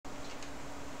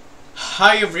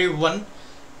Hi everyone.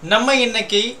 நம்ம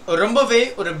இன்னைக்கு ரொம்பவே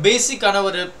ஒரு பேசிக்கான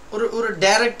ஒரு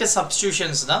டைரக்ட்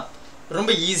சப்ஸ்டிடியூஷன்ஸ் தான் ரொம்ப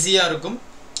ஈஸியா இருக்கும்.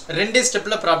 ரெண்டே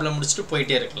ஸ்டெப்ல ப்ராப்ளம் முடிச்சிட்டு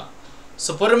போயிட்டே இருக்கலாம். சோ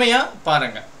பொறுமையா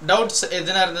பாருங்க. டவுட்ஸ்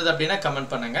எதுனா இருந்தது அப்படினா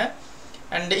கமெண்ட் பண்ணுங்க.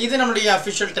 And இது நம்மளுடைய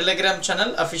official Telegram channel,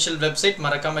 official website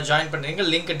மறக்காம ஜாயின் பண்ணுங்க.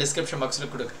 லிங்க் டிஸ்கிரிப்ஷன் பாக்ஸ்ல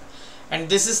கொடுக்கிறேன். And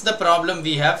this is the problem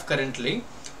we have currently.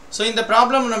 So இந்த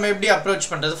ப்ராப்ளம் நம்ம எப்படி அப்ரோச்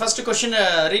பண்றது? ஃபர்ஸ்ட் क्वेश्चन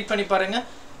ரீட் பண்ணி பாருங்க.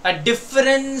 A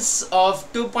difference of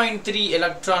 2.3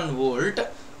 electron volt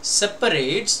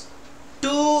separates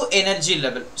two energy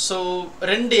level. So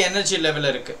ரெண்டு energy level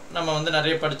இருக்கு. நம்ம வந்து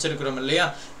நிறைய படிச்சிருக்கிறோம் இல்லையா?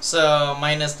 So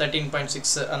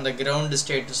 -13.6 அந்த ground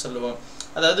state சொல்லுவோம்.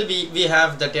 அதாவது we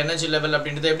have that energy level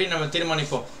அப்படின்றது எப்படி நம்ம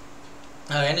தீர்மானிப்போம்?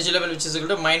 Energy level which is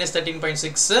equal to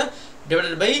 -13.6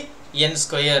 divided by n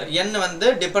square. N வந்து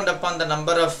depend upon the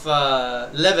number of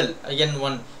level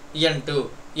n1, n2,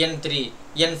 n3,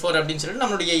 n4 அப்படினு சொல்லிட்டு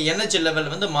நம்மளுடைய எனர்ஜி லெவல்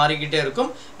வந்து மாறிக்கிட்டே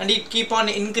இருக்கும் and it keep on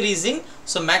increasing.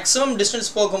 so maximum distance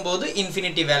போகும்போது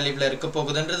infinity வேல்யூல இருக்க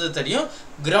போகுதுன்றது தெரியும்.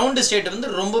 ground state வந்து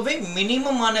ரொம்பவே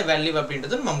மினிமமான வேல்யூ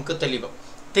அப்படின்றது நமக்கு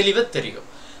தெளிவா தெரியும்.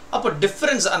 அப்போ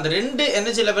டிஃபரன்ஸ் அந்த ரெண்டு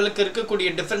எனர்ஜி லெவலுக்கு இருக்கக்கூடிய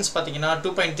டிஃபரன்ஸ் பாத்தீங்கன்னா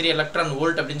 2.3 எலக்ட்ரான்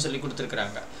வோல்ட் அப்படினு சொல்லி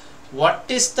கொடுத்திருக்காங்க. what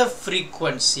is the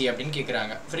frequency அப்படினு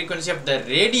கேக்குறாங்க. frequency of the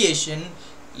radiation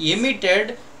emitted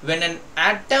when an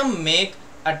atom make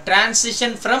a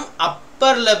transition from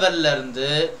upper level ல இருந்து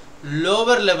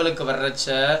lower level க்கு வரச்ச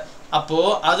அப்போ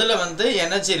அதுல வந்து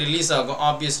எனர்ஜி ரிலீஸ் ஆகும்.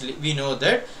 obviously we know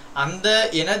that அந்த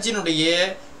எனர்ஜினுடைய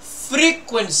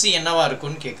frequency என்னவா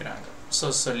இருக்கும்னு கேக்குறாங்க. so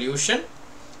solution.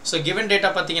 so given data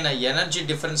பாத்தீங்கன்னா எனர்ஜி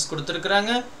டிஃபரன்ஸ்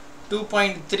கொடுத்திருக்காங்க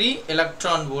 2.3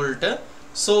 எலக்ட்ரான் வோல்ட்.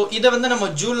 so இத வந்து நம்ம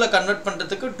ஜூல்ல கன்வர்ட்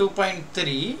பண்றதுக்கு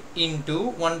 2.3 into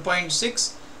 1.6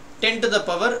 10 to the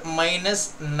power minus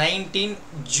 19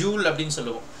 joule அப்படினு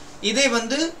சொல்லுவோம். இதே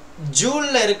வந்து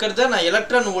ஜூல்ல இருக்குறத நான்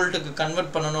எலக்ட்ரான் வோல்ட்டுக்கு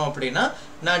கன்வர்ட் பண்ணனும் அப்படினா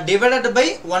நான் divided by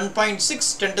 1.6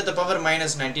 10 to the power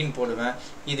minus 19 போடுவேன்.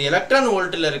 இது எலக்ட்ரான்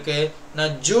வோல்ட்ல இருக்கு.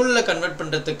 நான் ஜூல்ல கன்வர்ட்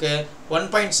பண்றதுக்கு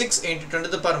 1.6 into 10 to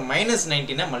the power minus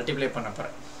 19 multiply பண்ண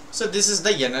போறேன். so this is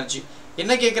the energy.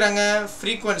 என்ன கேக்குறாங்க?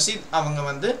 frequency அவங்க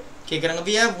வந்து கேக்குறாங்க.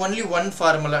 we have only one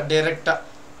formula directa,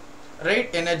 right?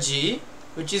 energy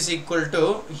which is equal to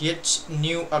h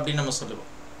nu அப்படி நம்ம சொல்லுவோம்.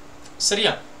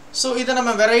 சரியா? so இத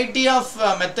நம்ம variety of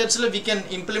methods ல we can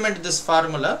implement this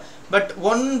formula, but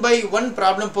one by one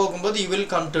problem போகும்போது you will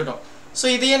come to know. so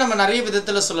இதையே நம்ம நிறைய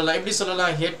விதத்துல சொல்லலாம். எப்படி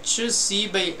சொல்லலாம்? h c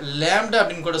by lambda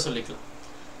அப்படினு கூட சொல்லிக்கலாம்.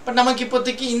 பட் நமக்கு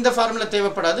இப்போதைக்கு இந்த ஃபார்முலா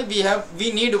தேவைப்படாது. we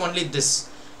need only this.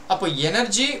 அப்போ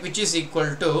energy which is equal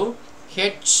to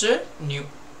h nu.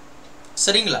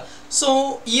 சரிங்களா? so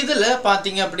இதுல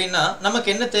பாத்தீங்க அப்படினா நமக்கு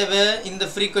என்ன தேவை? இந்த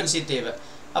frequency தேவை.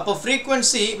 அப்போ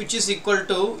frequency which is equal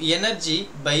to energy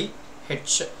by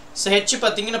h. so h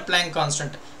பாத்தீங்கன்னா Planck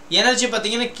constant. energy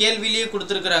பாத்தீங்கன்னா கேள்வியிலேயே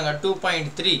கொடுத்திருக்காங்க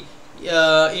 2.3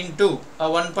 into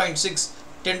 1.6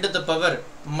 10 to the power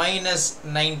minus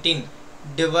 19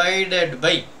 divided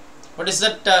by what is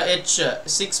that? h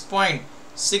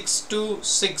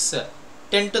 6.626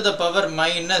 10 to the power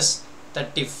minus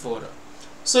 34.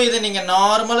 so இதை நீங்க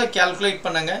நார்மலா கால்குலேட்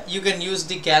பண்ணுங்க. you can use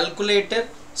the calculator,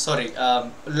 sorry,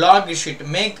 log sheet.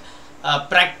 make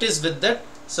practice with that.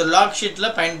 so log sheet ல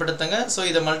பயன்படுத்துங்க. so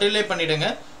இத multiply பண்ணிடுங்க.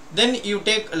 then you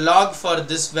take log for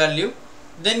this value,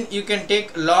 then you can take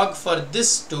log for this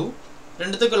too.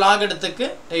 ரெண்டுத்துக்கு log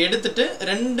எடுத்துட்டு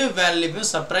ரெண்டு வேல்யூவையும்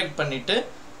subtract பண்ணிட்டு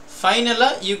ஃபைனலா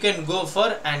you can go for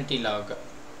anti log.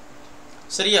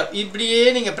 சரியா? இப்படியே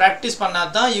நீங்க பிராக்டீஸ்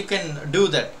பண்ணாதான் you can do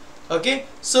that. okay,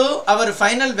 so our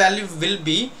final value will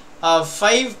be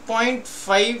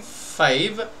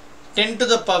 5.55 10 to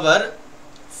the power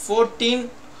 14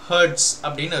 hertz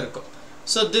அப்படினு இருக்கும்.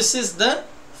 so this is the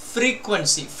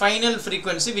frequency, final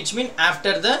frequency, which mean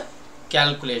after the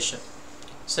calculation.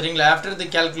 சரிங்களா? after the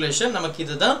calculation நமக்கு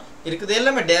இதுதான் இருக்குது.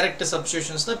 எல்லாமே direct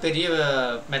substitutions தான். பெரிய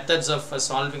methods of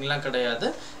solvingலாம் கிடையாது.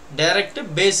 டைரக்ட்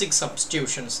பேசிக்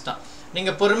சப்ஸ்டிடியூஷன்ஸ் தான்.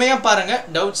 நீங்க பொறுமையா பாருங்க.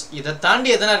 டவுட்ஸ் இத தாண்டி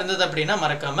எதனா இருந்தது அப்படினா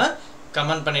மறக்காம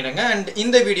கமெண்ட் பண்ணிடுங்க. and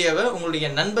இந்த வீடியோவை உங்களுடைய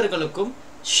நண்பர்களுக்கும்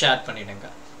ஷேர் பண்ணிடுங்க.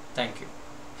 thank you.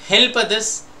 help others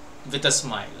with a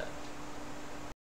smile.